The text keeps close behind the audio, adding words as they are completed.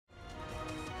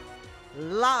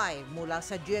Live mula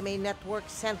sa GMA Network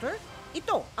Center,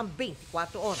 ito ang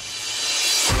 24 Oras.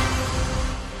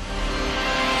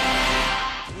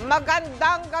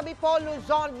 Magandang gabi po,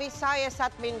 Luzon, Visayas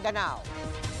at Mindanao.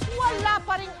 Wala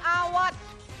pa ring awat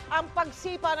ang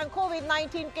pagsipa ng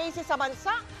COVID-19 cases sa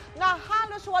bansa na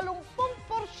halos 80%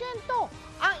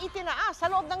 ang itinaas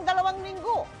sa loob ng 2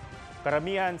 linggo.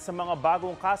 Karamihan sa mga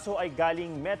bagong kaso ay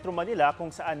galing Metro Manila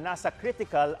kung saan nasa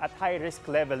critical at high-risk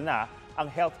level na ang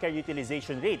healthcare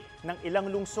utilization rate ng ilang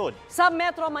lungsod. Sa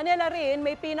Metro Manila rin,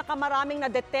 may pinakamaraming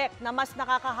na-detect na mas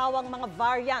nakakahawang mga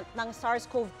variant ng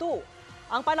SARS-CoV-2.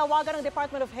 Ang panawagan ng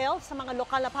Department of Health sa mga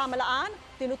lokal na pamahalaan,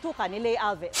 tinutukan ni Lay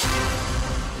Alves.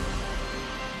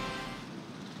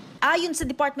 Ayon sa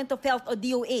Department of Health o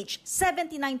DOH,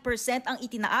 79% ang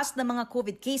itinaas ng mga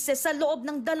COVID cases sa loob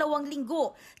ng 2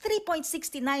 linggo.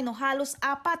 3.69 o halos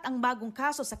 4 ang bagong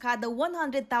kaso sa kada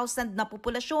 100,000 na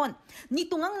populasyon.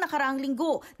 Nito ngang nakaraang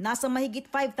linggo, nasa mahigit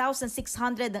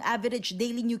 5,600 ang average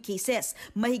daily new cases.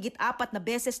 Mahigit 4 na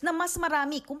beses na mas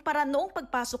marami kumpara noong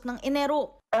pagpasok ng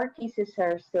Enero. Our cases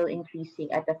are still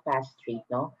increasing at a fast rate,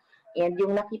 no? And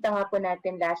yung nakita nga po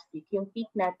natin last week, yung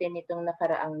peak natin itong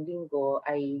nakaraang linggo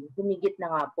ay humigit na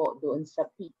nga po doon sa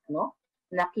peak, no?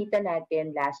 Nakita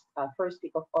natin last first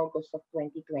week of August of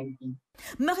 2020.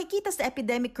 Makikita sa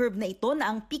epidemic curve na ito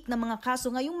na ang peak ng mga kaso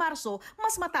ngayong Marso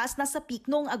mas mataas na sa peak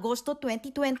noong Agosto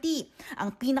 2020.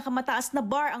 Ang pinakamataas na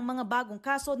bar ang mga bagong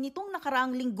kaso nitong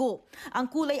nakaraang linggo. Ang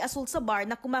kulay asul sa bar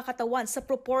na kumakatawan sa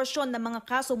proportion ng mga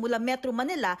kaso mula Metro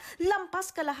Manila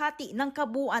lampas kalahati ng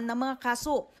kabuuan ng mga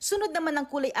kaso. Sunod naman ang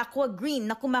kulay aqua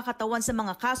green na kumakatawan sa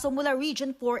mga kaso mula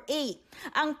Region 4A.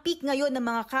 Ang peak ngayon ng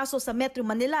mga kaso sa Metro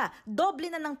Manila, doble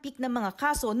na ng peak ng mga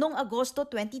kaso noong Agosto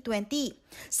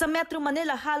 2020. Sa Metro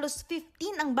Manila, halos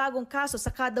 15 ang bagong kaso sa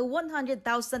kada 100,000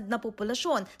 na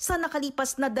populasyon sa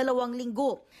nakalipas na 2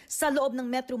 linggo. Sa loob ng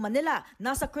Metro Manila,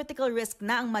 nasa critical risk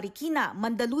na ang Marikina,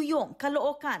 Mandaluyong,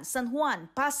 Caloocan, San Juan,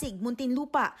 Pasig,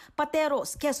 Muntinlupa,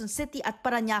 Pateros, Quezon City at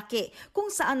Parañaque, kung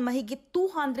saan mahigit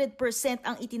 200%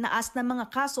 ang itinaas na mga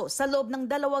kaso sa loob ng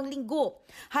 2 linggo.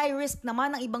 High risk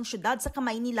naman ang ibang syudad sa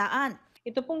Kamaynilaan.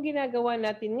 Ito pong ginagawa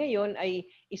natin ngayon ay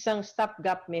isang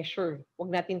stopgap measure. Huwag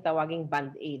natin tawaging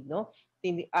band-aid, no?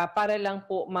 Para lang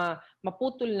po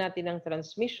maputol natin ang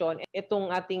transmission. Itong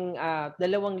ating 2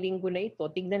 linggo na ito,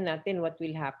 tignan natin what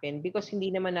will happen. Because hindi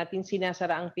naman natin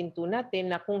sinasara ang pinto natin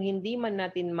na kung hindi man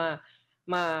natin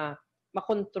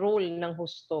makontrol ng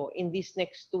husto in these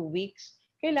next 2 weeks,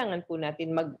 kailangan po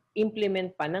natin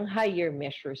mag-implement pa ng higher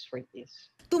measures for this.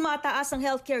 Tumataas ang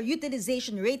healthcare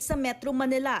utilization rate sa Metro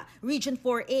Manila, Region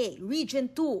 4A,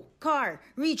 Region 2, CAR,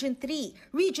 Region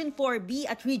 3, Region 4B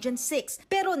at Region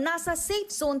 6. Pero nasa safe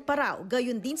zone pa raw,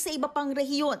 gayon din sa iba pang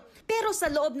rehiyon. Pero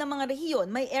sa loob ng mga rehiyon,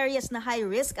 may areas na high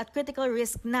risk at critical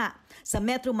risk na. Sa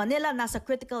Metro Manila, nasa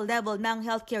critical level na ang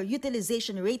healthcare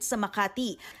utilization rate sa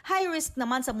Makati. High risk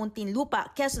naman sa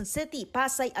Muntinlupa, Quezon City,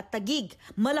 Pasay at Taguig.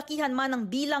 Malakihan man ang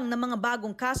bilang ng mga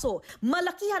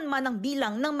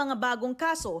bagong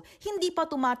kaso, hindi pa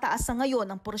tumataas sa ngayon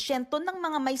ang porsyento ng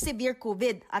mga may severe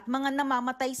COVID at mga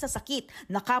namamatay sa sakit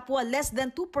na kapwa less than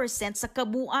 2% sa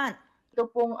kabuuan. Ito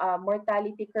pong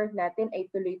mortality curve natin ay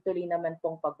tuloy-tuloy naman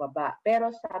pong pagbaba. Pero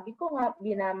sabi ko nga,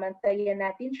 binamantayan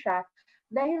natin siya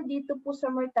dahil dito po sa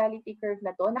mortality curve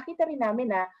na to, nakita rin namin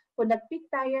na kung nag-peak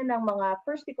tayo ng mga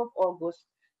first week of August,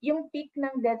 yung peak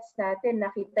ng deaths natin,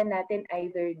 nakita natin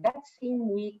either that same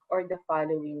week or the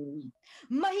following week.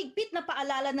 Mahigpit na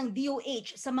paalala ng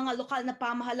DOH sa mga lokal na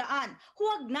pamahalaan,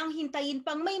 huwag nang hintayin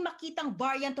pang may makitang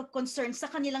variant of concern sa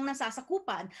kanilang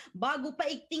nasasakupan bago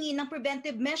paigtingin ng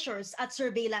preventive measures at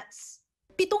surveillance.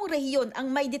 7 rehiyon ang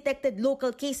may detected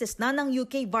local cases na ng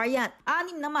UK variant.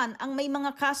 6 naman ang may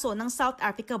mga kaso ng South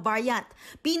Africa variant.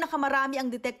 Pinakamarami ang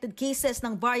detected cases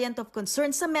ng variant of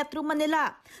concern sa Metro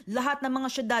Manila. Lahat ng mga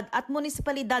syudad at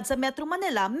munisipalidad sa Metro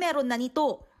Manila meron na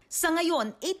nito. Sa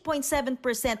ngayon,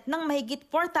 8.7% ng mahigit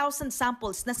 4,000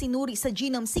 samples na sinuri sa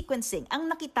genome sequencing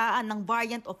ang nakitaan ng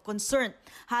variant of concern.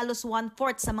 Halos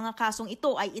 1/4 sa mga kasong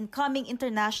ito ay incoming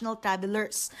international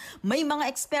travelers. May mga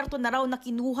eksperto na raw na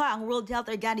kinuha ang World Health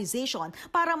Organization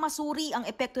para masuri ang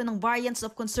epekto ng variants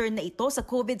of concern na ito sa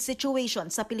COVID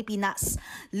situation sa Pilipinas.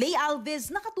 Lay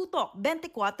Alves, nakatutok,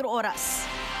 24 Oras.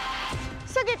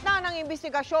 Sa gitna ng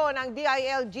investigasyon ng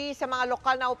DILG sa mga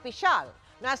lokal na opisyal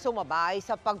na sumabay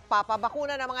sa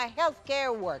pagpapabakuna ng mga healthcare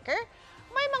worker,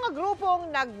 may mga grupong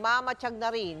nagmamatsyag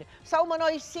na rin sa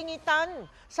umano'y singitan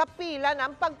sa pila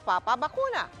ng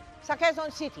pagpapabakuna. Sa Quezon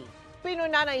City,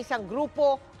 pinuna ng isang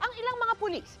grupo ang ilang mga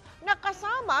pulis na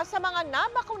kasama sa mga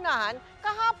nabakunahan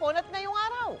kahapon at ngayong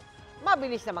araw.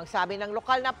 Mabilis namang sabi ng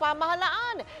lokal na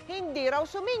pamahalaan, hindi raw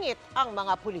sumingit ang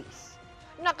mga pulis.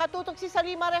 Nakatutok si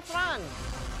Salima Refran.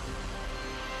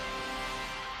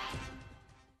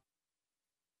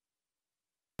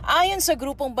 Ayon sa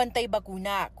grupong Bantay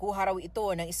Bakuna, kuha raw ito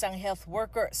ng isang health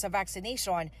worker sa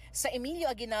vaccination sa Emilio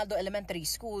Aguinaldo Elementary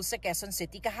School sa Quezon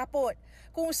City kahapon,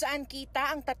 kung saan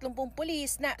kita ang 30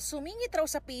 pulis na sumingit raw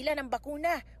sa pila ng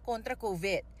bakuna kontra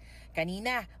COVID.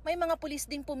 Kanina, may mga pulis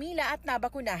ding pumila at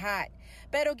nabakunahan.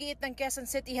 Pero giit ng Quezon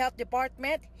City Health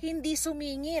Department, hindi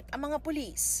sumingit ang mga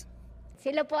pulis.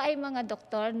 Sila po ay mga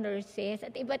doktor, nurses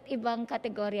at iba't ibang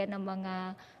kategorya ng mga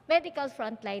medical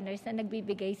frontliners na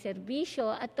nagbibigay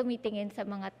serbisyo at tumitingin sa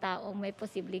mga taong may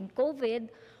posibleng COVID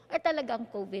or talagang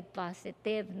COVID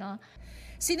positive. No?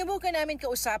 Sinubukan namin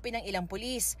kausapin ng ilang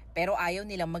pulis pero ayaw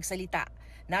nilang magsalita.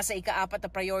 Nasa ika-4 na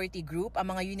priority group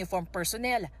ang mga uniform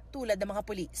personnel tulad ng mga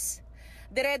pulis.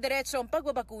 Dire-diretso ang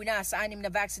pagbabakuna sa 6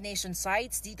 na vaccination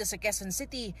sites dito sa Quezon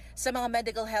City sa mga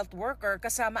medical health worker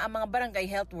kasama ang mga barangay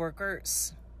health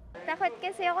workers. Takot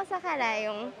kasi ako sa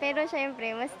karayong, pero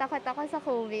syempre mas takot ako sa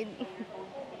COVID.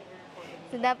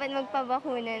 So dapat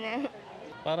magpabakuna na.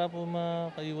 Para po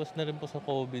makaiwas na rin po sa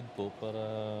COVID po, para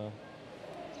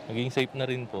maging safe na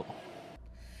rin po.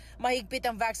 Mahigpit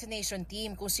ang vaccination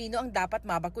team kung sino ang dapat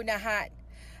mabakunahan.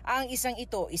 Ang isang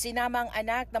ito, isinama ang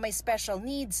anak na may special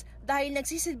needs dahil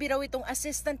nagsisilbi raw itong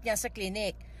assistant niya sa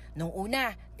klinik. Nung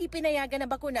una, di pinayagan na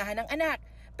bakunahan ng anak,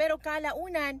 pero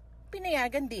kalaunan,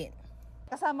 pinayagan din.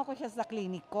 Kasama ko siya sa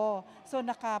klinik ko, so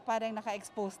parang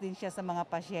naka-expose din siya sa mga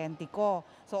pasyente ko.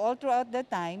 So all throughout the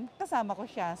time, kasama ko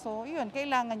siya. So yun,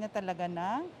 kailangan niya talaga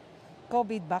ng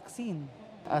COVID vaccine.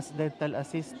 As dental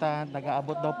assistant,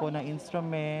 nag-aabot daw po ng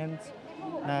instruments,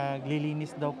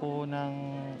 naglilinis daw po ng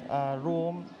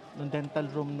room, ng dental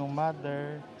room ng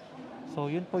mother. So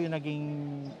yun po yung naging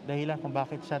dahilan kung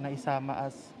bakit siya naisama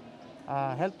as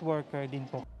health worker din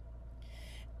po.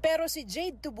 Pero si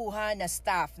Jade Tubuhan na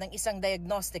staff ng isang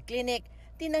diagnostic clinic,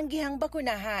 tinanggihang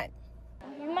bakunahan.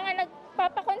 Yung mga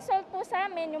nagpapakonsult po sa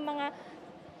amin, yung mga,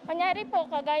 kunyari po,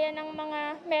 kagaya ng mga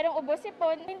merong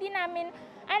ubosipon, hindi namin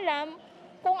alam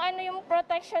kung ano yung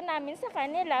protection namin sa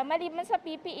kanila, maliban sa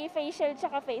PPE, facial,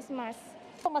 tsaka face mask.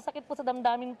 Masakit po sa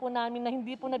damdamin po namin na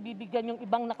hindi po nabibigyan yung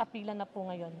ibang nakapila na po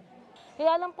ngayon.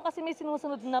 Kaya lang po kasi may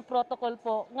sinusunod na protocol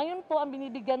po. Ngayon po ang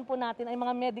binibigyan po natin ay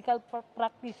mga medical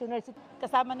practitioners.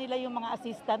 Kasama nila yung mga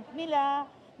assistant nila,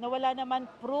 na wala naman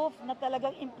proof na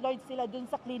talagang employed sila dun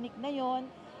sa clinic na yon.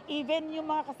 Even yung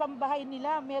mga kasambahay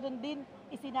nila, meron din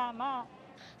isinama.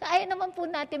 Ayaw naman po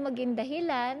natin maging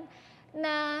dahilan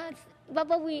na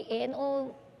babawiin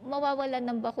o mawawalan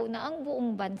ng bakuna ang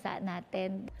buong bansa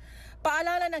natin.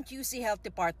 Paalala ng QC Health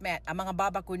Department, ang mga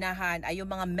babakunahan ay yung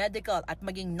mga medical at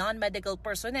maging non-medical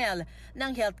personnel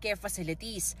ng healthcare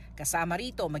facilities. Kasama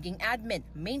rito maging admin,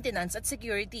 maintenance at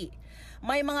security.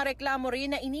 May mga reklamo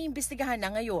rin na iniimbestigahan na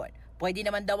ngayon. Pwede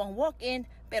naman daw ang walk-in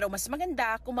pero mas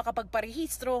maganda kung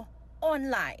makapagparehistro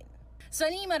online.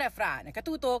 Salima Refran,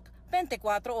 Nakatutok,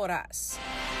 24 Oras.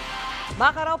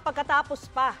 Baka raw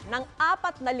pagkatapos pa ng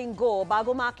 4 na linggo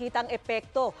bago makita ang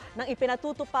epekto ng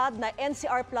ipinatutupad na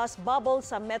NCR Plus bubble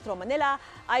sa Metro Manila,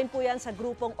 ayon po yan sa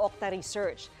grupong Octa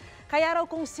Research. Kaya raw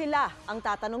kung sila ang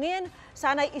tatanungin,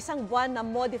 sana'y 1 buwan na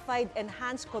Modified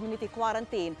Enhanced Community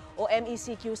Quarantine o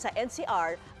MECQ sa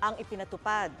NCR ang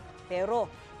ipinatupad. Pero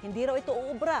hindi raw ito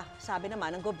uubra, sabi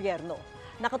naman ng gobyerno.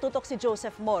 Nakatutok si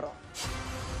Joseph Moro.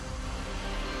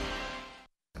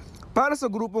 Para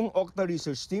sa grupong Octa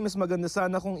Research Team, mas maganda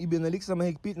sana kung ibinalik sa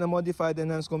mahigpit na Modified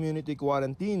Enhanced Community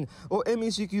Quarantine o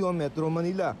MECQ ang Metro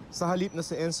Manila sa halip na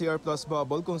sa NCR Plus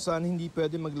Bubble kung saan hindi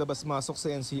pwede maglabas-masok sa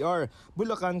NCR,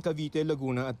 Bulacan, Cavite,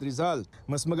 Laguna at Rizal.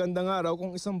 Mas maganda nga raw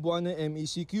kung 1 buwan na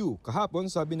MECQ. Kahapon,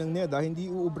 sabi ng NEDA,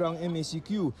 hindi uubra ang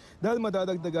MECQ dahil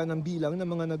madadagdagan ng bilang ng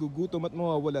mga nagugutom at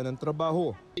mawawala ng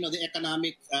trabaho. The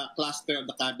economic cluster of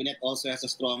the cabinet also has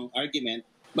a strong argument.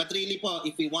 But really po,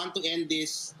 if we want to end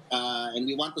this and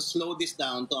we want to slow this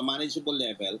down to a manageable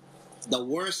level, the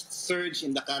worst surge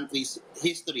in the country's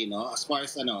history, no, as far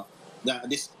as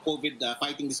this COVID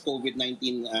fighting this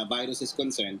COVID-19 virus is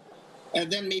concerned, and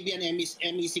then maybe an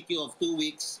MECQ of 2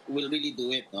 weeks will really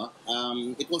do it. No,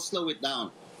 it will slow it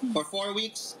down. For 4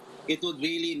 weeks, it would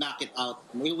really knock it out.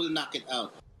 We will knock it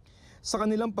out. Sa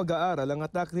kanilang pag-aaral, ang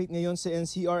attack rate ngayon sa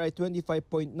NCR ay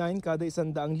 25.9 kada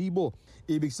 100,000.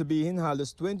 Ibig sabihin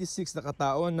halos 26 na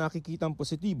katao ang nakikitang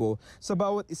positibo sa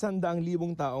bawat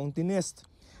 100,000 taong tinest.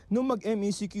 Nung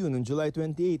mag-MECQ noong July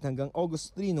 28 hanggang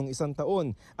August 3 nung isang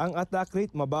taon, ang attack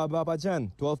rate mababa pa dyan,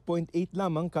 12.8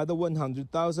 lamang kada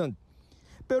 100,000.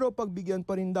 Pero pagbigyan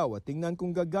pa rin daw at tingnan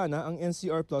kung gagana ang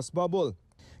NCR Plus Bubble.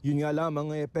 Yun nga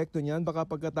lamang ang epekto niyan baka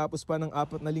pagkatapos pa ng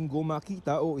 4 na linggo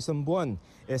makita o 1 buwan.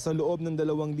 Sa loob ng 2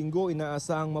 linggo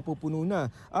inaasahang mapupuno na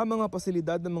ang mga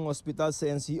pasilidad ng mga ospital sa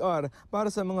NCR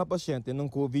para sa mga pasyente ng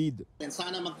COVID.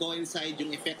 Sana mag-coincide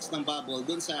yung effects ng bubble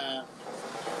dun sa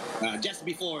just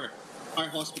before our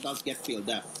hospitals get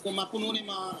filled up. Kung mapuno na yung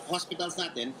mga hospitals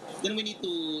natin, then we need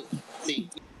to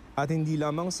think. At hindi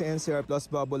lamang sa NCR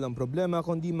Plus bubble ang problema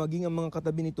kundi maging ang mga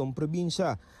katabi nitong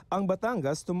probinsya. Ang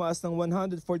Batangas tumaas ng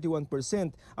 141%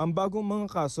 ang bagong mga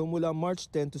kaso mula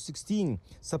March 10 to 16.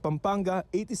 Sa Pampanga,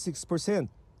 86%.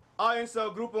 Ayon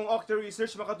sa grupong Octa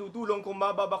Research, makatutulong kung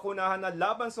mababakunahan na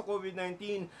laban sa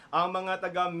COVID-19 ang mga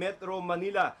taga Metro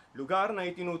Manila, lugar na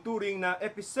itinuturing na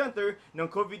epicenter ng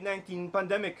COVID-19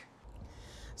 pandemic.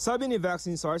 Sabi ni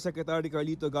Vaccine SAR Secretary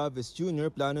Carlito Galvez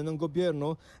Jr., plano ng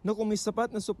gobyerno na kung may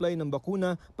sapat na supply ng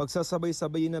bakuna,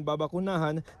 pagsasabay-sabayin na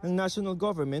babakunahan ng national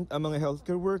government ang mga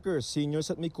healthcare workers,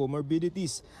 seniors at may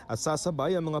comorbidities at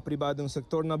sasabay ang mga pribadong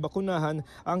sektor na bakunahan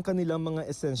ang kanilang mga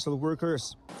essential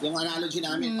workers. Yung analogy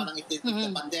namin, parang if the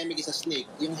pandemic is a snake,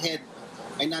 yung head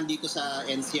ay nandito sa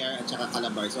NCR at saka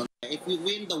Calabar. So if we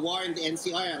win the war in the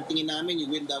NCR, ang tingin namin you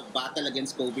win the battle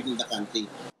against COVID in the country.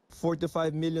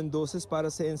 45 million doses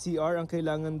para sa NCR ang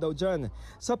kailangan daw dyan.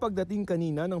 Sa pagdating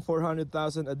kanina ng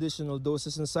 400,000 additional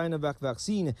doses ng Sinovac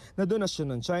vaccine na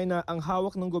donasyon ng China, ang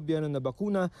hawak ng gobyerno na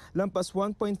bakuna, lampas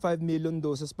 1.5 million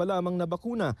doses pa lamang na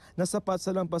bakuna na sapat sa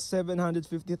lampas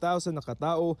 750,000 na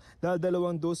katao dahil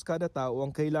 2 dose kada tao ang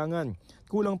kailangan.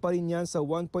 Kulang pa rin yan sa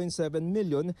 1.7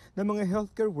 million na mga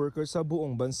healthcare workers sa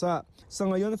buong bansa. Sa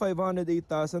ngayon,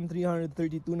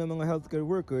 508,332 na mga healthcare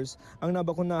workers ang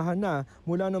nabakunahan na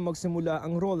mula nang magsimula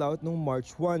ang rollout noong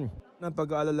March 1. Ng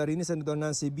pag-aalala rin ni Senador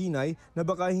Nancy Binay na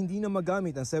baka hindi na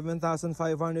magamit ang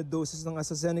 7,500 doses ng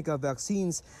AstraZeneca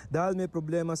vaccines dahil may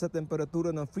problema sa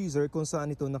temperatura ng freezer kung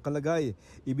saan ito nakalagay.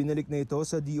 Ibinalik na ito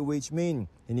sa DOH Main.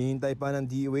 Hinihintay pa ng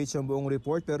DOH ang buong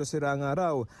report pero sira nga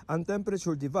raw ang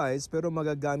temperature device pero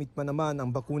magagamit pa naman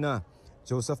ang bakuna.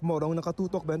 Joseph Morong,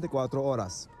 Nakatutok, 24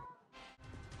 Oras.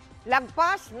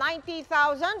 Lagpas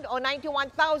 90,000 o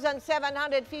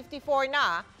 91,754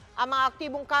 na ang mga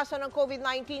aktibong kaso ng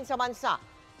COVID-19 sa bansa.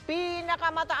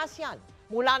 Pinakamataas yan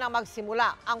mula nang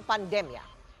magsimula ang pandemya.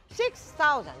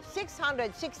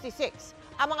 6,666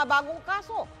 ang mga bagong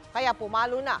kaso, kaya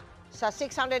pumalo na sa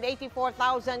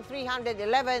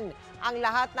 684,311 ang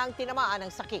lahat ng tinamaan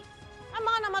ng sakit. Ang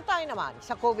mga namatay naman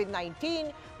sa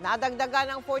COVID-19,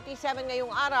 nadagdagan ng 47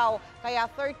 ngayong araw, kaya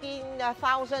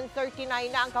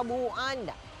 13,039 na ang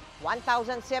kabuuan.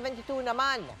 1,072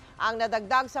 naman ang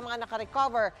nadagdag sa mga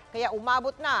nakarecover, kaya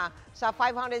umabot na sa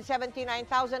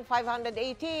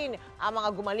 579,518 ang mga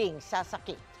gumaling sa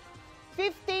sakit.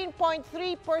 15.3%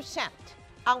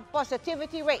 ang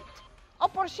positivity rate o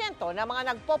porsyento ng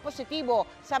mga nagpopositibo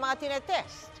sa mga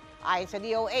tinetest. Ayon sa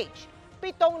DOH,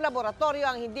 7 laboratorio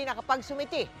ang hindi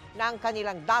nakapagsumiti ng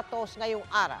kanilang datos ngayong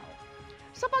araw.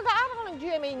 Sa pag-aaral ng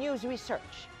GMA News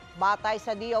Research, batay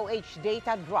sa DOH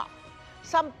data drop,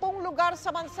 10 lugar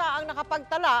sa bansa ang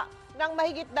nakapagtala ng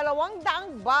mahigit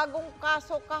 200 bagong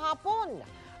kaso kahapon.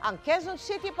 Ang Quezon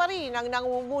City pa rin ang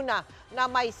nangunguna na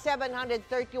may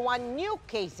 731 new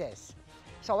cases.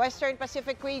 Sa Western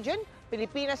Pacific Region,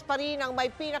 Pilipinas pa rin ang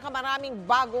may pinakamaraming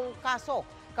bagong kaso,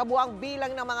 kabuang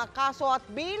bilang ng mga kaso at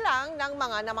bilang ng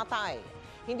mga namatay.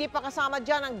 Hindi pa kasama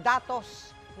dyan ang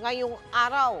datos ngayong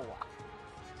araw.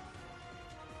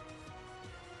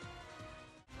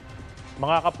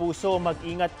 Mga kapuso,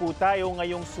 mag-ingat po tayo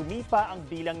ngayong sumipa ang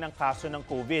bilang ng kaso ng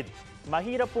COVID.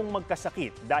 Mahirap pong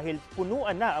magkasakit dahil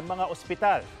punuan na ang mga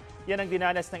ospital. Yan ang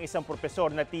dinanas ng isang propesor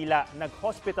na tila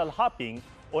nag-hospital hopping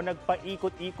o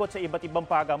nagpaikot-ikot sa iba't ibang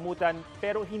pagamutan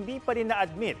pero hindi pa rin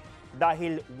na-admit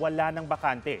dahil wala ng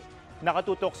bakante.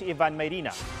 Nakatutok si Ivan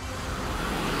Mayrina.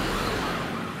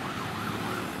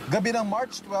 Gabi ng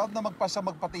March 12 na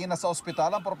magpatingin na sa ospital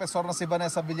ang propesor na si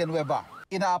Vanessa Villanueva.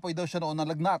 Inaapoy daw siya noon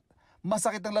ng lagnat.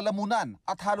 Masakit ang lalamunan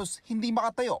at halos hindi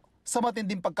makatayo sa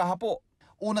matinding pagkahapo.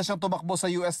 Una siyang tumakbo sa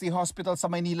UST Hospital sa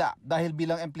Manila dahil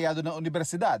bilang empleyado ng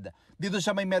universidad, dito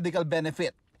siya may medical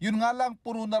benefit. Yun nga lang,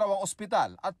 puno na raw ang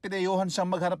ospital at pinayuhan siyang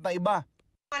maghanap ng iba.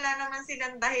 Wala naman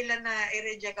silang dahilan na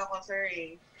i-reject ako, sir.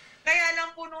 Kaya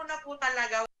lang puno na po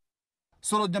talaga.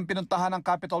 Sunod niyang pinuntahan ang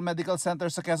Capital Medical Center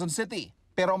sa Quezon City,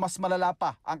 pero mas malala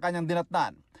pa ang kanyang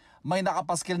dinatnan. May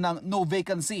nakapaskil ng no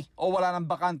vacancy o wala ng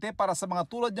bakante para sa mga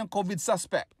tulad niyang COVID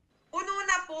suspect. Puno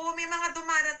na po, may mga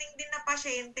dumarating din na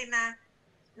pasyente na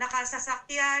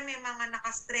nakasasakyan, may mga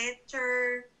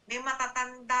nakastretcher, may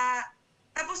matatanda.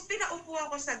 Tapos pinaupo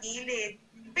ako sa gilid.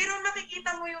 Pero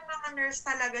nakikita mo yung mga nurse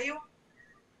talaga, yung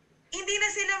hindi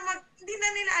na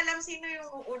nila alam sino yung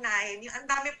uunahin. Yung ang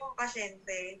dami pong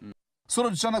pasyente.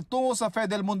 Sunod siya nagtungo sa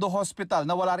Fidel Mundo Hospital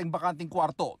na wala ring bakanting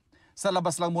kwarto. Sa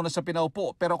labas lang muna siya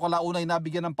pinaupo pero kalaunay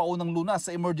nabigyan ng paunang lunas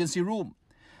sa emergency room.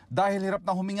 Dahil hirap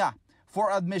na huminga,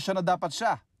 for admission na dapat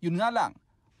siya. Yun nga lang,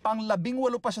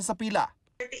 pang-18 pa siya sa pila.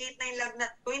 38 na yung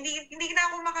lagnat ko. Hindi na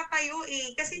ako makatayo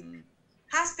kasi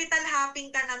hospital hopping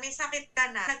ka na, may sakit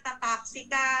ka na, nagtataksi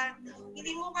ka,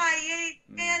 hindi mo kaya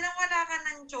kaya lang wala ka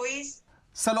ng choice.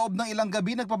 Sa loob ng ilang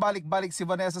gabi, nagpabalik-balik si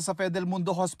Vanessa sa Fidel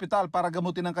Mundo Hospital para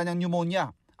gamutin ang kanyang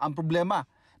pneumonia. Ang problema,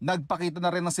 nagpakita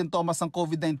na rin ng sintomas ng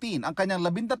COVID-19 ang kanyang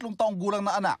 13 taong gulang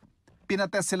na anak.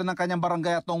 Pinatest sila ng kanyang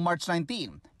barangay at noong March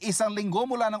 19. Isang linggo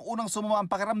mula ng unang sumama ang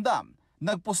pakiramdam,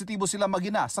 nagpositibo sila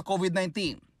mag-ina sa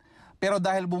COVID-19. Pero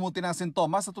dahil bumuti ng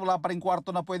sintomas at wala pa rin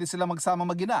kwarto na pwede sila magsama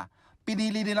mag-ina,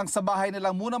 pinili nilang sa bahay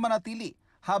nilang muna manatili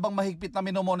habang mahigpit na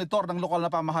minomonitor ng lokal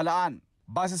na pamahalaan.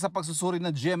 Base sa pagsusuri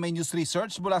ng GMA News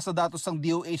Research mula sa datos ng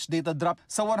DOH data drop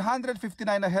sa 159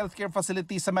 na healthcare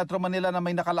facilities sa Metro Manila na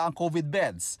may nakalaang COVID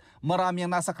beds, marami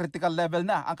ang nasa critical level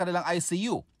na ang kanilang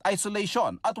ICU,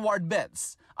 isolation at ward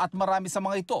beds. At marami sa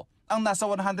mga ito ang nasa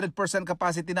 100%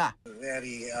 capacity na.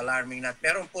 Very alarming na.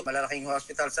 Meron po malalaking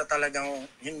hospital sa talagang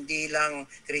hindi lang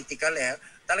critical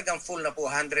talagang full na po,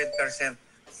 100%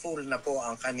 full na po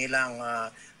ang kanilang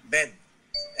bed.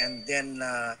 And then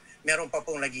meron pa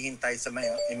pong naghihintay sa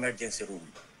mga emergency room.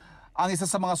 Ang isa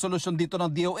sa mga solusyon dito ng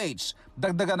DOH,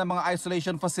 dagdagan ng mga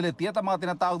isolation facility at ang mga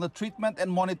tinatawag na treatment and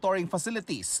monitoring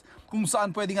facilities kung saan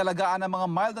pwedeng alagaan ang mga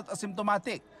mild at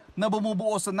asymptomatic na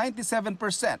bumubuo sa 97%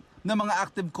 ng mga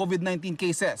active COVID-19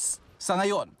 cases. Sa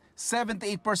ngayon,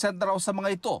 78% na raw sa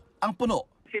mga ito ang puno.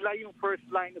 Sila yung first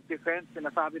line of defense,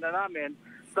 sinasabi na namin,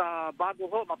 sa bago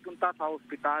ho mapunta sa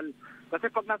hospital. Kasi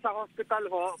pag nasa hospital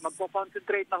ho,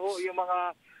 magpo-concentrate na ho yung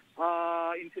mga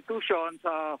institution,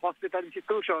 sa hospital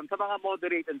institution, sa mga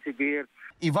moderate and severe.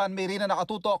 Ivan Merina,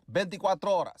 nakatutok, 24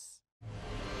 oras.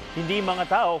 Hindi mga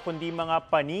tao kundi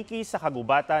mga paniki sa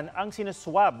kagubatan ang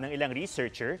sinuswab ng ilang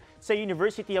researcher sa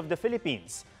University of the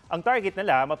Philippines. Ang target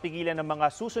nila mapigilan ng mga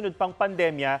susunod pang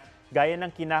pandemya gaya ng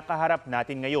kinakaharap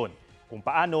natin ngayon. Kung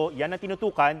paano, yan ang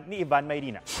tinutukan ni Ivan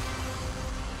Mayrina.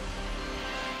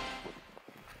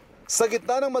 Sa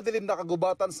gitna ng madilim na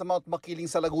kagubatan sa Mount Makiling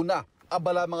sa Laguna,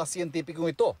 abala mga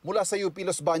siyentipikong ito mula sa UP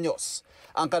Los Baños.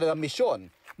 Ang kanilang misyon,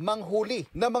 manghuli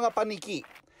ng mga paniki.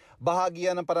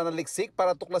 Bahagi yan ng pananaliksik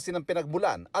para tuklasin ang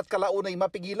pinagbulan at kalaunay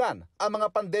mapigilan ang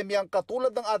mga pandemyang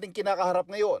katulad ng ating kinakaharap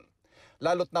ngayon.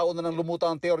 Lalo't nauna nang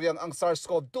lumutang ang teoryang ang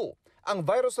SARS-CoV-2, ang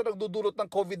virus na nagdudulot ng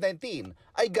COVID-19,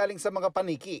 ay galing sa mga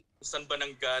paniki. Saan ba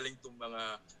nanggaling itong mga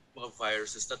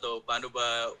viruses na to? Paano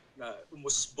ba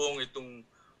umusbong itong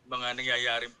mga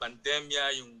nangyayaring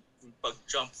pandemya, yung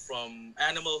pag-jump from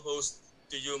animal host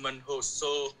to human host?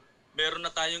 So, meron na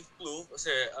tayong clue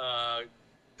kasi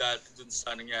dati dun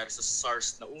sa nangyari sa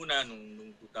SARS na una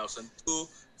noong 2002,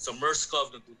 sa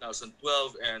MERS-CoV noong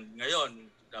 2012, and ngayon, noong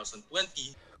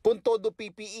 2020. Kung todo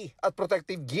PPE at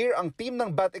protective gear ang team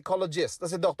ng bat ecologist na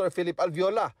si Dr. Philip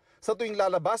Alviola sa tuwing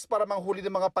lalabas para manghuli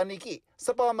ng mga paniki sa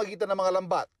pamamagitan ng mga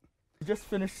lambat. We just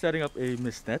finished setting up a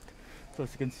mist net. So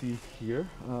as you can see here,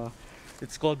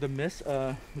 it's called the mist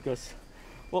because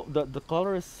well, the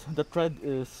thread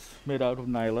is made out of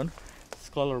nylon. It's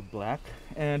color black,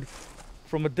 and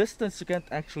from a distance you can't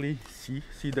actually see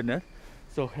the net,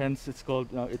 so hence it's called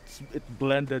it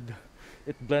blends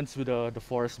with the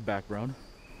forest background.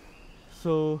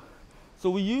 So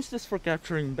we use this for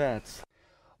capturing bats.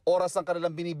 Oras ang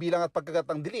kanilang binibilang at pagkagat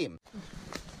ng dilim.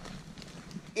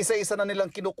 Isa-isa na nilang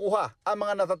kinukuha ang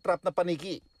mga natatrap na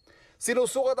paniki.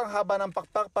 Sinusukat ang haba ng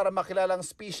pakpak para makilalang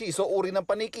species o uri ng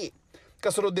paniki.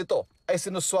 Kasunod nito ay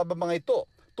sinuswab ang mga ito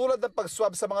tulad ng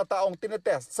pag-swab sa mga taong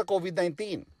tinetest sa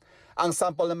COVID-19. Ang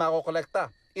sample na makokolekta,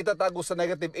 itatago sa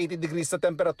negative 80 degrees na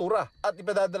temperatura at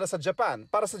ipadadala sa Japan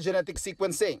para sa genetic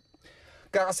sequencing.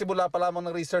 Kakasimula pa lamang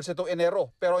ng research itong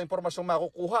Enero, pero ang impormasyong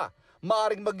makukuha,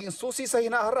 maaaring maging susi sa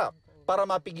hinaharap para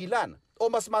mapigilan o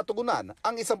mas matugunan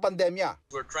ang isang pandemya.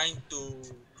 We're trying to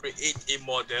create a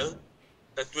model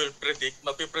that will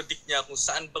mapipredict niya kung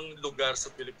saan bang lugar sa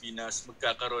Pilipinas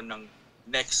magkakaroon ng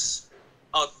next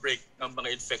outbreak ng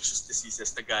mga infectious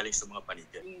diseases na galing sa mga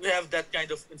paniki. We have that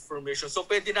kind of information. So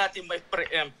pwede natin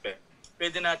ma-preempt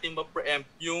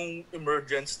yung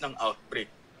emergence ng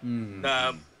outbreak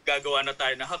na gagawa na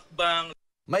tayo ng hakbang.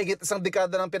 Mahigit isang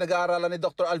dekada ng pinag-aaralan ni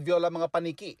Dr. Alviola mga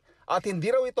paniki at hindi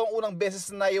raw ito ang unang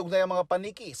beses na naiugnay ang mga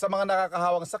paniki sa mga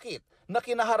nakakahawang sakit na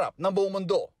kinaharap ng buong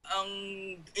mundo. Ang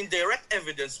indirect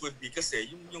evidence would be kasi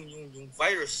yung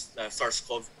virus,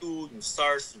 SARS-CoV-2, yung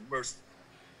SARS, yung MERS,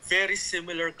 very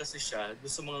similar kasi siya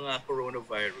doon sa mga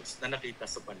coronavirus na nakita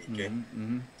sa paniki.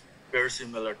 Very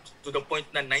similar to the point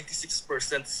na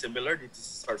 96% similar dito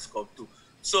sa SARS-CoV-2.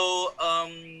 So,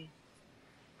 ang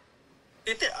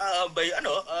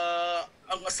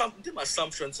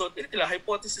assumption, so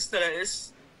hypothesis nila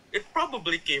is it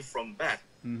probably came from bat.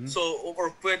 So,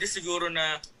 or pwede siguro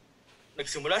na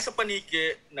nagsimula sa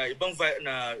paniki na ibang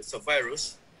sa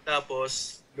virus,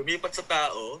 tapos lumipat sa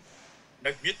tao,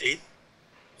 nag-mutate,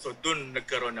 so dun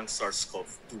nagkaroon ng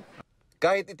SARS-CoV-2.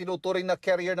 Kahit itinuturing na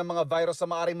carrier ng mga virus sa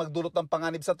maaaring magdulot ng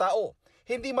panganib sa tao,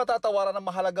 hindi matatawaran ang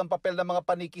mahalagang papel ng mga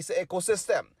paniki sa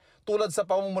ecosystem tulad sa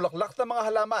pamumulaklak ng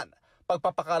mga halaman,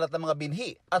 pagpapakalat ng mga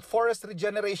binhi at forest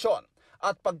regeneration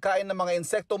at pagkain ng mga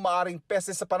insekto maaaring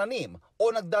peste sa pananim o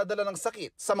nagdadala ng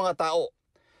sakit sa mga tao.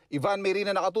 Ivan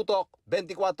Merina, Nakatutok,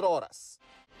 24 Oras.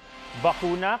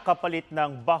 Bakuna kapalit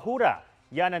ng bahura.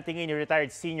 Yan ang tingin ni retired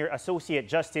Senior Associate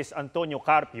Justice Antonio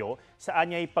Carpio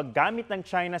saan niya ipaggamit ng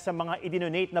China sa mga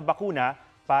idinonate na bakuna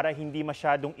para hindi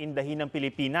masyadong indahin ng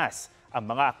Pilipinas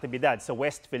ang mga aktibidad sa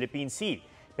West Philippine Sea.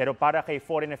 Pero para kay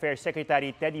Foreign Affairs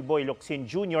Secretary Teddy Boy Locsin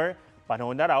Jr.,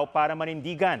 panahon na raw para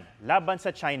manindigan laban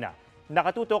sa China.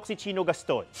 Nakatutok si Chino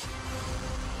Gaston.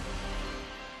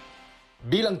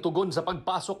 Bilang tugon sa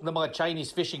pagpasok ng mga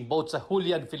Chinese fishing boats sa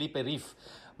Julian Felipe Reef,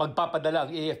 magpapadala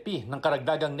ang AFP ng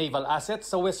karagdagang naval assets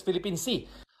sa West Philippine Sea.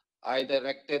 I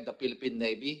directed the Philippine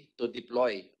Navy to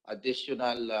deploy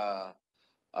additional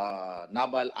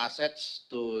naval assets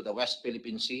to the West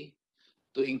Philippine Sea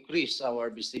to increase our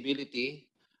visibility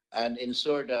and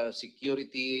ensure the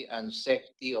security and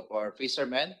safety of our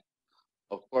fishermen,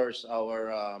 of course,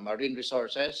 our marine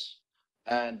resources,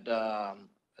 and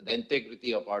the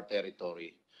integrity of our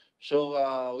territory. So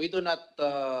we do not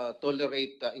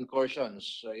tolerate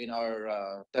incursions in our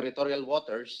territorial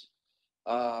waters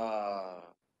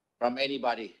from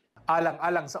anybody.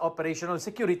 Alang-alang sa operational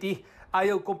security,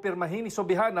 ayaw kumpirmahin ni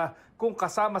Sobihana kung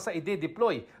kasama sa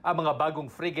ide-deploy ang mga bagong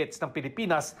frigates ng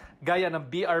Pilipinas gaya ng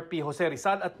BRP Jose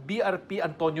Rizal at BRP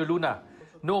Antonio Luna.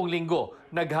 Noong linggo,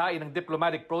 naghain ng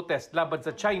diplomatic protest laban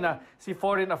sa China si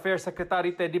Foreign Affairs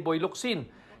Secretary Teddy Boy Locsin.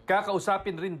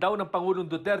 Kakausapin rin daw ng Pangulong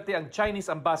Duterte ang Chinese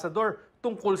ambassador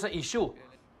tungkol sa issue.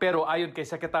 Pero ayon kay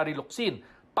Secretary Locsin,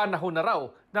 panahon na raw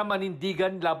na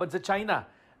manindigan laban sa China.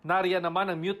 Nariyan naman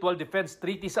ang Mutual Defense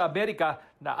Treaty sa Amerika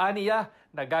na aniya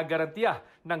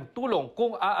nagagarantiya ng tulong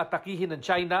kung aatakihin ng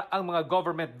China ang mga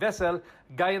government vessel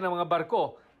gaya ng mga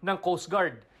barko ng Coast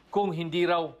Guard. Kung hindi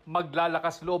raw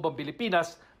maglalakas loob ang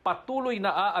Pilipinas, patuloy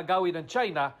na aagawin ng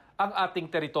China ang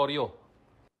ating teritoryo.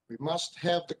 We must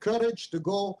have the courage to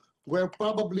go where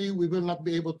probably we will not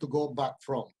be able to go back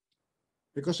from.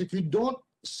 Because if you don't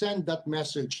send that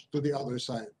message to the other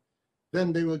side,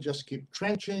 then they will just keep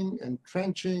trenching and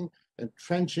trenching and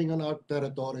trenching on our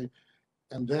territory,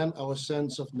 and then our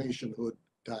sense of nationhood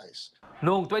dies.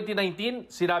 Noong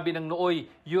 2019, sinabi ng nooy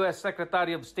US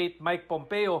Secretary of State Mike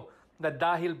Pompeo na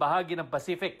dahil bahagi ng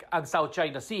Pacific ang South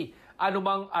China Sea,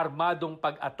 anumang armadong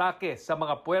pag-atake sa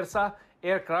mga puwersa,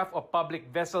 aircraft o public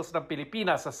vessels ng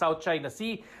Pilipinas sa South China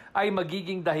Sea ay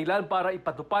magiging dahilan para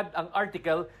ipatupad ang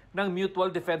article ng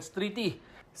Mutual Defense Treaty.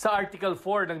 Sa Article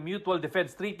 4 ng Mutual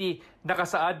Defense Treaty,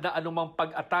 nakasaad na anumang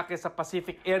pag-atake sa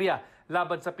Pacific area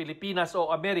laban sa Pilipinas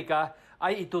o Amerika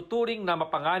ay ituturing na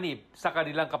mapanganib sa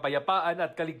kanilang kapayapaan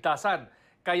at kaligtasan.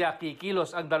 Kaya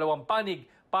kikilos ang dalawang panig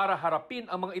para harapin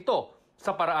ang mga ito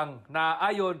sa paraang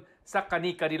naaayon sa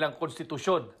kani-kanilang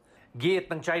konstitusyon.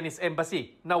 Giit ng Chinese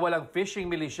Embassy na walang fishing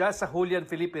militia sa Julian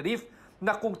Felipe Reef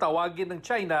na kung tawagin ng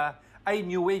China ay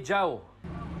New Wei Jiao.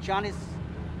 Chinese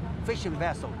fishing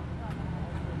vessels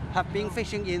have been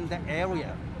fishing in the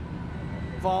area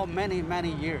for many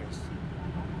years.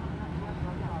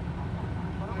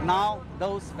 Now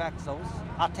those vessels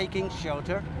are taking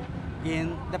shelter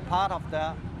in the part of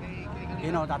the,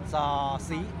 that's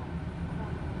sea.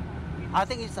 I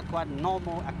think it's a quite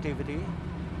normal activity.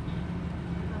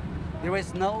 There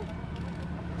is no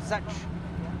such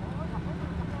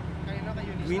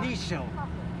militia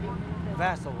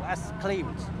vessel as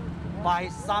claimed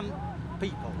by some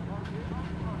people.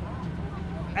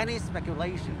 Any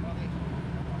speculation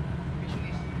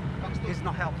is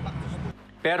not helpful.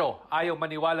 Pero ayaw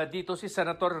maniwala dito si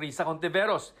Senator Risa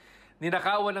Contiveros.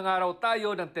 Ninakawan ng araw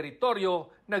tayo ng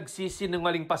teritoryo,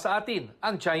 nagsisinungaling pa sa atin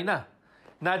ang China.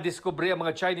 Nadiskubre ang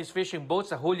mga Chinese fishing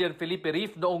boats sa Julian Felipe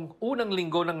Reef noong unang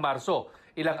linggo ng Marso.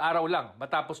 Ilang araw lang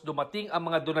matapos dumating ang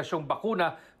mga donasyong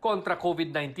bakuna kontra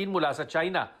COVID-19 mula sa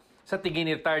China. Sa tingin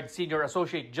ni retired Senior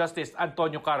Associate Justice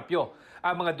Antonio Carpio,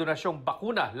 ang mga donasyong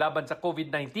bakuna laban sa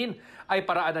COVID-19 ay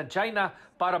paraan ng China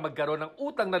para magkaroon ng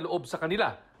utang na loob sa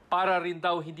kanila para rin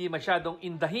daw hindi masyadong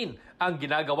indahin ang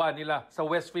ginagawa nila sa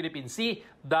West Philippine Sea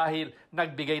dahil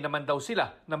nagbigay naman daw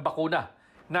sila ng bakuna.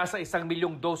 Nasa 1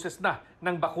 milyong doses na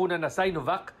ng bakuna na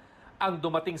Sinovac ang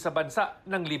dumating sa bansa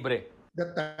ng libre.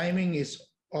 The timing is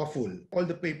awful. All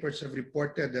the papers have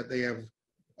reported that they have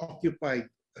occupied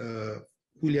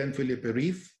Julian Felipe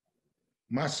Reef,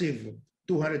 massive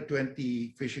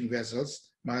 220 fishing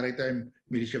vessels, maritime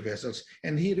militia vessels.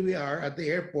 And here we are at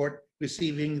the airport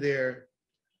receiving their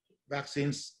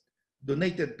vaccines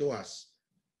donated to us.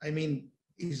 I mean,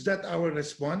 is that our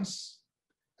response?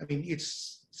 I mean,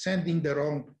 it's sending the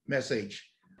wrong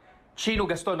message. Chino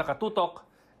Gaston, Nakatutok,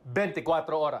 24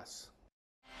 Oras.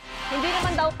 Hindi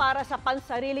naman daw para sa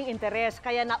pansariling interes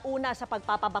kaya nauna sa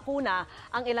pagpapabakuna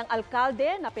ang ilang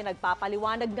alkalde na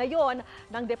pinagpapaliwanag ngayon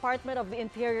ng Department of the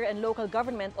Interior and Local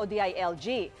Government o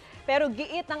DILG. Pero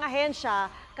giit ng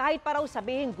ahensya, kahit pa raw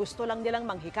sabihin gusto lang nilang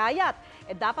manghikayat,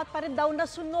 dapat pa rin daw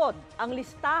nasunod ang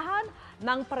listahan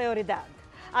ng prioridad.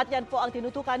 At yan po ang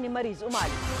tinutukan ni Mariz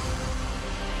Umali.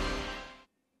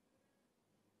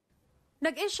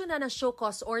 Nag-issue na ng show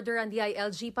cause order ang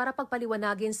DILG para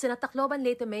pagpaliwanagin sina Tacloban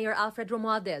Leyte Mayor Alfred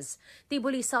Romualdez,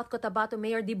 Tibuli South Cotabato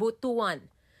Mayor Dibu Tuan,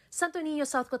 Santo Niño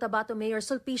South Cotabato Mayor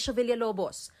Sulpicio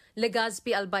Villalobos,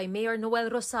 Legazpi Albay Mayor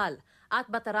Noel Rosal, at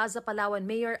Bataraza Palawan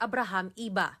Mayor Abraham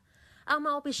Iba. Ang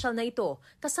mga opisyal na ito,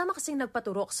 kasama kasing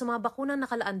nagpaturok sa mga bakunang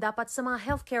nakalaan dapat sa mga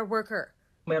healthcare worker.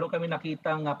 Meron kami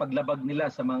nakitang paglabag nila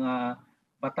sa mga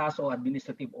batas o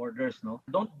administrative orders, no?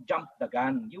 Don't jump the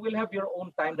gun. You will have your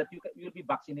own time that you will be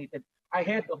vaccinated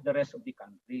ahead of the rest of the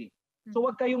country. So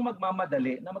huwag kayong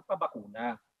magmamadali na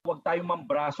magpabakuna. Huwag tayong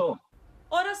mambraso.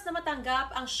 Oras na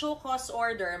matanggap ang show cause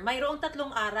order, mayroong 3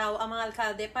 araw ang mga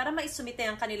alkalde para maisumite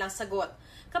ang kanilang sagot.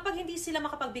 Kapag hindi sila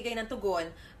makapagbigay ng tugon,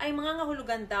 ay mga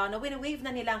ngahulugan daw na wini-waive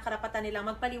na nila ang karapatan nilang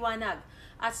magpaliwanag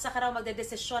at saka raw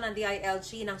magdedesisyon ang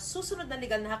DILG ng susunod na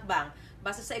legal na hakbang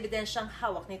base sa ebidensyang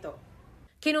hawak nito.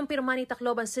 Kinumpirma ni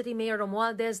Tacloban City Mayor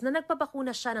Romualdez na nagpabakuna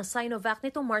siya ng Sinovac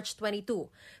nitong March 22.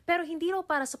 Pero hindi raw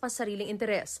para sa pansariling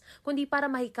interes, kundi para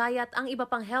mahikayat ang iba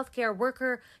pang healthcare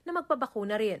worker na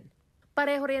magpabakuna rin.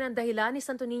 Pareho rin ang dahilan ni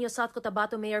Santo Niño South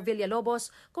Cotabato Mayor Villalobos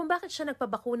kung bakit siya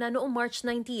nagpabakuna noong March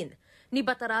 19, ni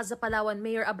Bataraza Palawan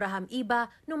Mayor Abraham Iba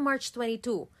noong March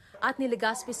 22, at ni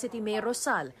Legazpi City Mayor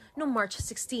Rosal noong March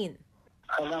 16.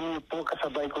 Alam niyo po,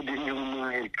 kasabay ko din yung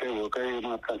mga healthcare worker, yung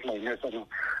mga frontliners,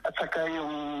 at saka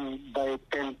yung by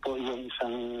 10 po yung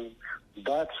isang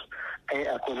batch, ay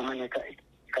ako naman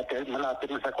malapit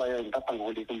na sa kwayanta,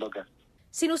 panghuli kumbaga.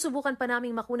 Sinusubukan pa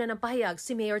naming makuna ng pahayag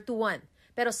si Mayor Tuan,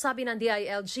 pero sabi ng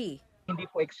DILG, hindi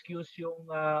po excuse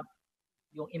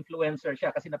yung influencer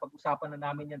siya kasi napag-usapan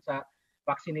na namin yan sa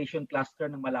vaccination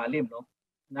cluster ng malalim, no?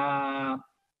 Na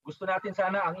gusto natin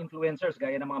sana ang influencers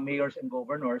gaya ng mga mayors and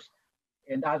governors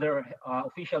and other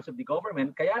officials of the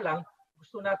government. Kaya lang,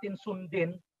 gusto natin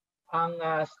sundin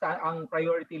ang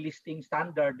priority listing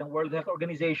standard ng World Health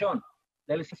Organization.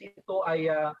 Dahil ito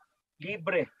ay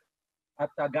libre at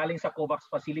galing sa COVAX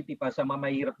facility pa sa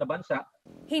mamahirap na bansa.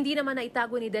 Hindi naman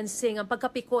naitago ni Densing ang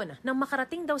pagkapikon nang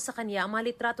makarating daw sa kanya ang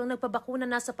mga litratong nagpabakuna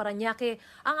na sa Parañaque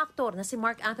ang aktor na si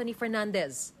Mark Anthony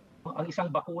Fernandez. Ang isang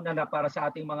bakuna na para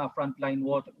sa ating mga frontline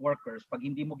workers, pag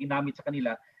hindi mo ginamit sa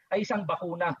kanila, ay isang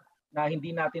bakuna na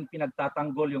hindi natin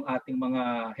pinagtatanggol yung ating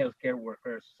mga healthcare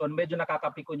workers. So medyo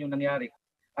nakakapikon yung nangyari.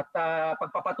 At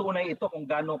pagpapatunay ito kung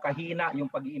gaano kahina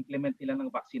yung pag-i-implement nila ng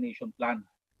vaccination plan.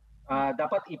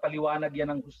 Dapat ipaliwanag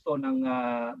yan ang gusto ng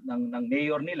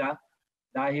mayor nila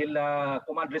dahil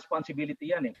command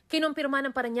responsibility yan. Kinumpirma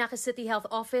ng Parañaque City Health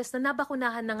Office na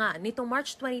nabakunahan na nga nitong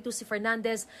March 22 si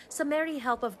Fernandez sa Mary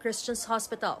Help of Christians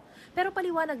Hospital. Pero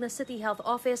paliwanag ng City Health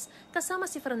Office,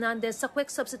 kasama si Fernandez sa quick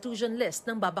substitution list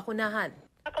ng babakunahan.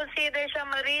 Consider siya,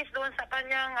 Maris, doon sa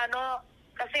kanyang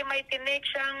kasi may tinake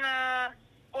siyang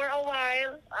for a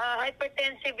while,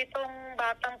 hypertensive itong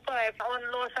batang to on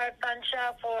losartan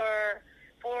siya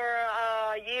for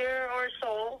a year or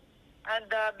so. And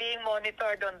being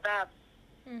monitored on that.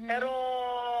 Pero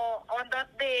on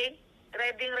that day,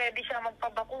 ready siya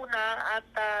magpabakuna at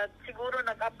siguro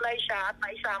nag-apply siya at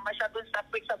naisama siya dun sa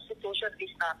quick substitution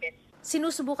list namin.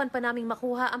 Sinusubukan pa naming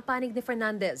makuha ang panig ni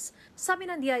Fernandez. Sabi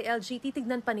ng DILG,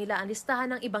 titignan pa nila ang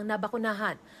listahan ng ibang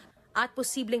nabakunahan. At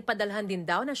posibleng padalhan din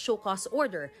daw ng show cause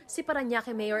order si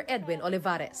Parañaque Mayor Edwin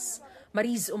Olivares.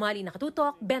 Mariz Umali,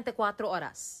 Nakatutok, 24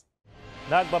 Oras.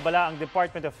 Nagbabala ang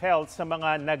Department of Health sa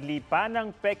mga naglipa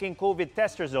ng peking COVID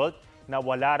test result na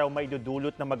wala raw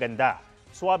maidudulot na maganda.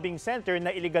 Swabbing center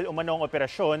na iligal umanong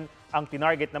operasyon ang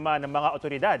tinarget naman ng mga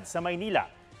otoridad sa Maynila.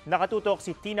 Nakatutok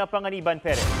si Tina Panganiban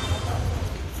Perez.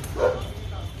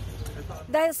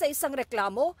 Dahil sa isang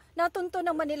reklamo, natunto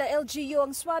ng Manila LGU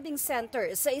ang swabbing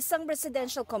center sa isang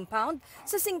residential compound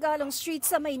sa Singalong Street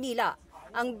sa Maynila.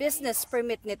 Ang business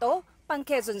permit nito, pang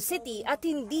Quezon City at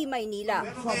hindi Maynila.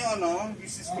 Meron kayo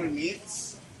business permits?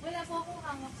 Wala po akong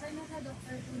hangak, sir. Nasa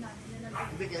doktor po namin.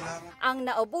 Ang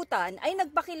naubutan ay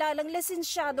nagpakilalang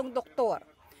lisensyadong doktor.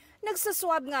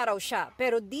 Nagsaswab nga raw siya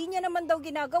pero di niya naman daw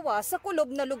ginagawa sa kulob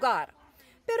na lugar.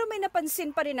 Pero may napansin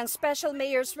pa rin ang Special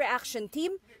Mayor's Reaction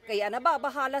Team, kaya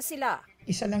nababahala sila.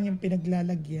 Isa lang yung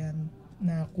pinaglalagyan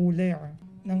na cooler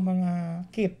ng mga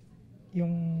kit.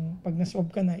 Yung pag naswab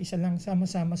ka na, isa lang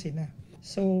sama-sama sila.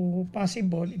 So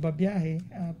possible, ibabiyahe,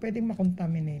 pwedeng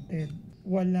makontaminated.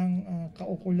 Walang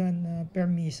kaukulan na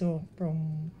permiso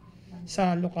from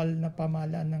sa lokal na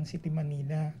pamahalaan ng City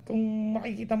Manila. Kung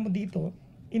makikita mo dito,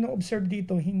 ino-observe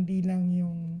dito hindi lang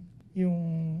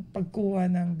yung pagkuha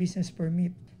ng business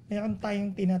permit. Meron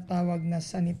tayong tinatawag na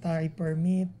sanitary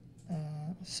permit,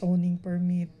 zoning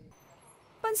permit.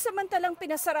 Pansamantalang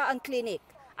pinasara ang klinik.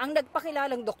 Ang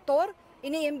nagpakilalang doktor,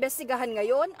 iniimbestigahan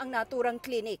ngayon ang naturang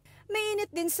klinik. Mainit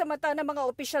din sa mata ng mga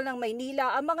opisyal ng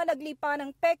Maynila ang mga naglipa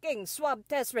ng peking swab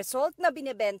test result na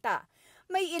binebenta.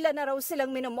 May ilan na raw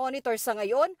silang minomonitor sa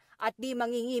ngayon at di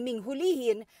mangingiming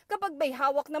hulihin kapag may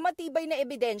hawak na matibay na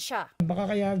ebidensya.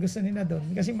 Baka kaya gusto nila doon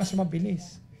kasi mas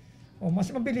mabilis. O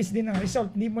mas mabilis din ang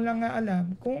result. Hindi mo lang nga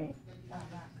alam kung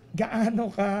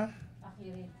gaano ka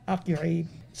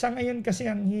accurate. Sa ngayon kasi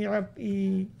ang hirap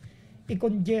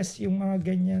i-congest yung mga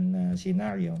ganyan na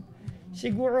senaryo.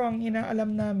 Siguro ang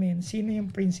inaalam namin sino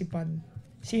yung principal,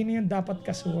 sino yung dapat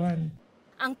kasuhan.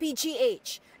 Ang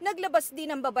PGH, naglabas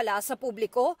din ng babala sa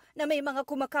publiko na may mga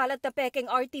kumakalat na peking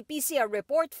RT-PCR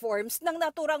report forms ng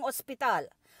naturang ospital.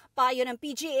 Payo ng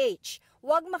PGH,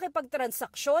 huwag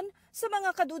makipagtransaksyon sa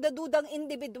mga kadudadudang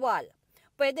individual.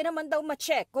 Pwede naman daw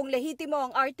ma-check kung lehitimo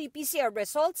ang RT-PCR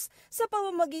results sa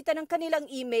pamamagitan ng kanilang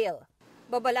email.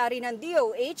 Babala rin ng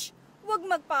DOH, huwag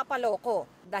magpapaloko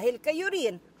dahil kayo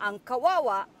rin ang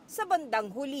kawawa sa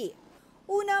bandang huli.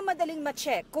 Una, madaling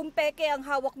ma-check kung peke ang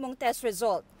hawak mong test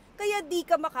result, kaya di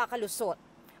ka makakalusot.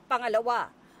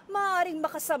 Pangalawa, maaaring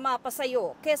makasama pa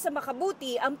sa'yo kesa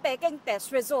makabuti ang pekeng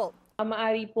test result.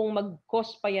 Maaari pong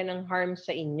mag-cause pa yan ng harm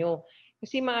sa inyo.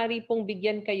 Kasi maaari pong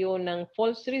bigyan kayo ng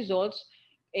false results,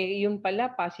 yun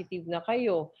pala positive na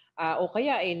kayo. O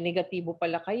kaya negatibo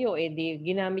pala kayo, di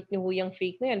ginamit niyo yung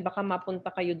fake na yan. Baka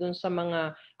mapunta kayo dun sa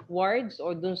mga wards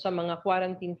o dun sa mga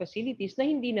quarantine facilities na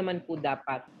hindi naman po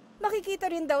dapat. Makikita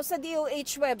rin daw sa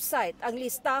DOH website ang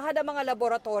listahan ng mga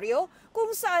laboratorio kung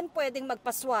saan pwedeng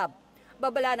magpaswab.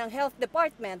 Babala ng Health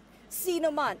Department, sino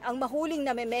man ang mahuling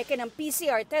namemeke ng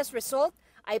PCR test result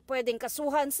ay pwedeng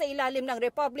kasuhan sa ilalim ng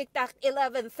Republic Act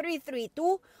 11332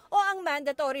 o ang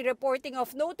Mandatory Reporting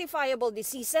of Notifiable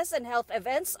Diseases and Health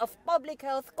Events of Public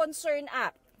Health Concern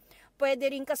Act. Pwede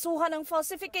rin kasuhan ng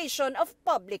falsification of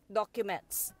public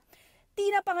documents.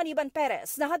 Tina Panganiban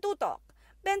Perez, nakatutok,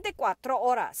 24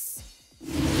 Oras.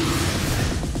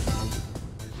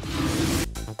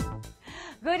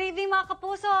 Good evening mga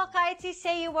kapuso! Kahit si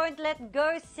Say You Won't Let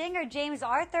Go singer James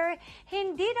Arthur,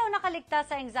 hindi daw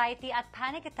nakaligtas sa anxiety at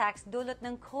panic attacks dulot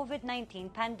ng COVID-19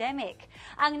 pandemic.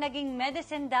 Ang naging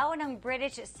medicine daw ng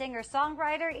British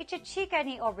singer-songwriter, ichichika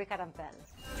ni Aubrey Carampel.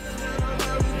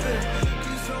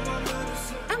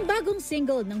 Ang bagong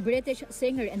single ng British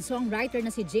singer and songwriter na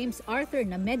si James Arthur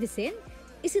na Medicine,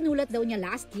 isinulat daw niya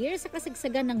last year sa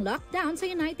kasagsagan ng lockdown sa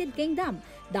United Kingdom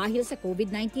dahil sa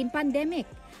COVID-19 pandemic.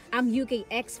 Ang UK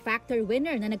X Factor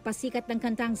winner na nagpasikat ng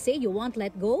kantang Say You Won't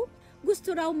Let Go,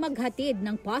 gusto raw maghatid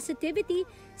ng positivity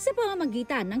sa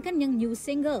pamamagitan ng kanyang new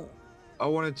single. I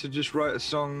wanted to just write a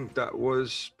song that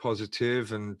was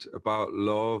positive and about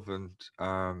love and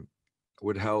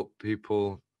would help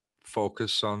people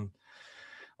focus on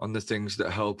the things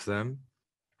that help them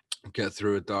get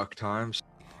through a dark times.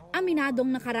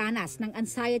 Aminadong nakaranas ng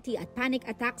anxiety at panic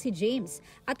attack si James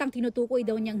at ang tinutukoy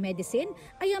daw niyang medicine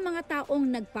ay ang mga taong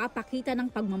nagpapakita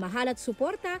ng pagmamahal at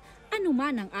suporta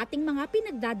anuman ang ating mga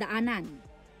pinagdadaanan.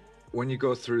 When you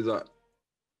go through that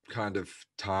kind of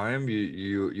time,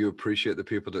 you appreciate the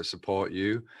people that support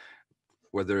you,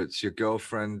 whether it's your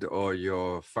girlfriend or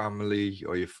your family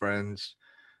or your friends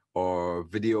or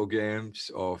video games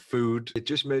or food. It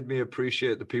just made me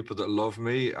appreciate the people that love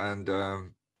me and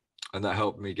that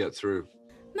helped me get through.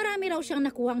 Marami raw siyang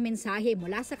nakuhang mensahe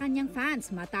mula sa kanyang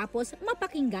fans matapos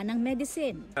mapakinggan ng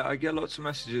medicine. I get lots of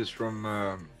messages from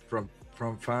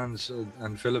fans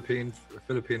and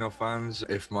Filipino fans.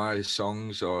 If my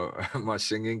songs or my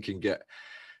singing can get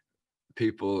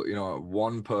people,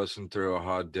 one person through a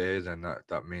hard day, then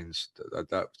that means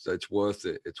that it's worth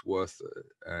it. It's worth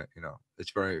it.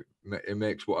 It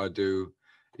makes what I do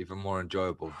even more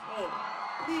enjoyable.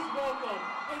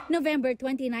 November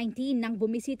 2019 nang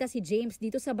bumisita si James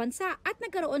dito sa bansa at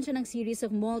nagkaroon siya ng series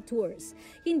of mall tours.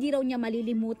 Hindi raw niya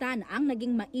malilimutan ang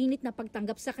naging mainit na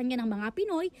pagtanggap sa kanya ng mga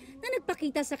Pinoy na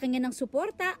nagpakita sa kanya ng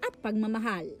suporta at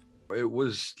pagmamahal. It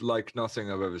was like nothing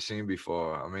I've ever seen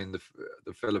before. I mean, the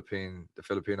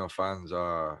Filipino fans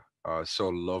are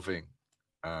so loving.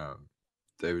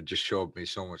 They just showed me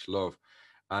so much love,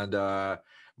 and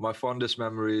my fondest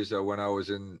memories are when I was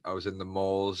in the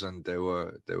malls and they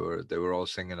were all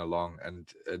singing along, and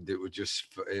it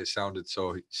sounded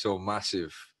so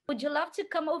massive. Would you love to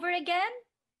come over again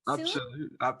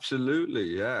soon?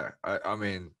 Absolutely, yeah. I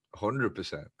mean, 100%.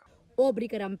 Aubrey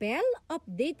Carampel,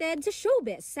 updated sa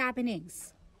showbiz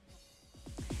happenings.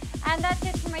 And that's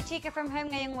it for my Chika from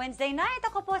Home ngayong Wednesday night.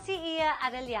 Ako po si Iya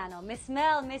Arellano. Miss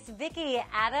Mel, Miss Vicky,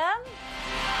 Adam.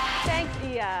 Thanks,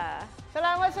 Iya.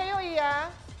 Salamat sa iyo,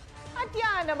 Iya. At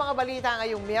yan ang mga balita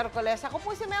ngayong Miyerkules. Ako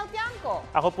po si Mel Tiangco.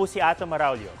 Ako po si Ato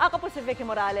Maraulio. Ako po si Vicky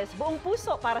Morales. Buong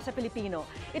puso para sa Pilipino.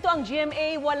 Ito ang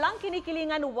GMA, walang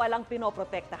kinikilingan, walang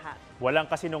pinoprotektahan. Walang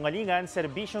kasinungalingan,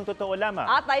 serbisyong totoo lamang.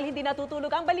 At dahil hindi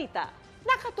natutulog ang balita,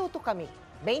 nakatuto kami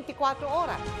 24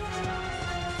 oras.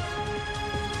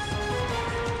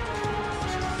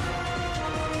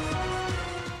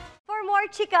 For more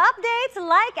Chika updates,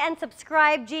 like and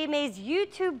subscribe GMA's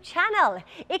YouTube channel.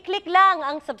 I-click lang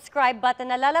ang subscribe button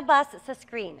na lalabas sa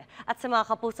screen. At sa mga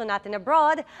kapuso natin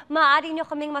abroad, maaari nyo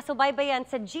kaming masubaybayan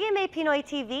sa GMA Pinoy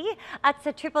TV at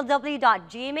sa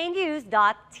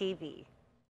www.gmanews.tv.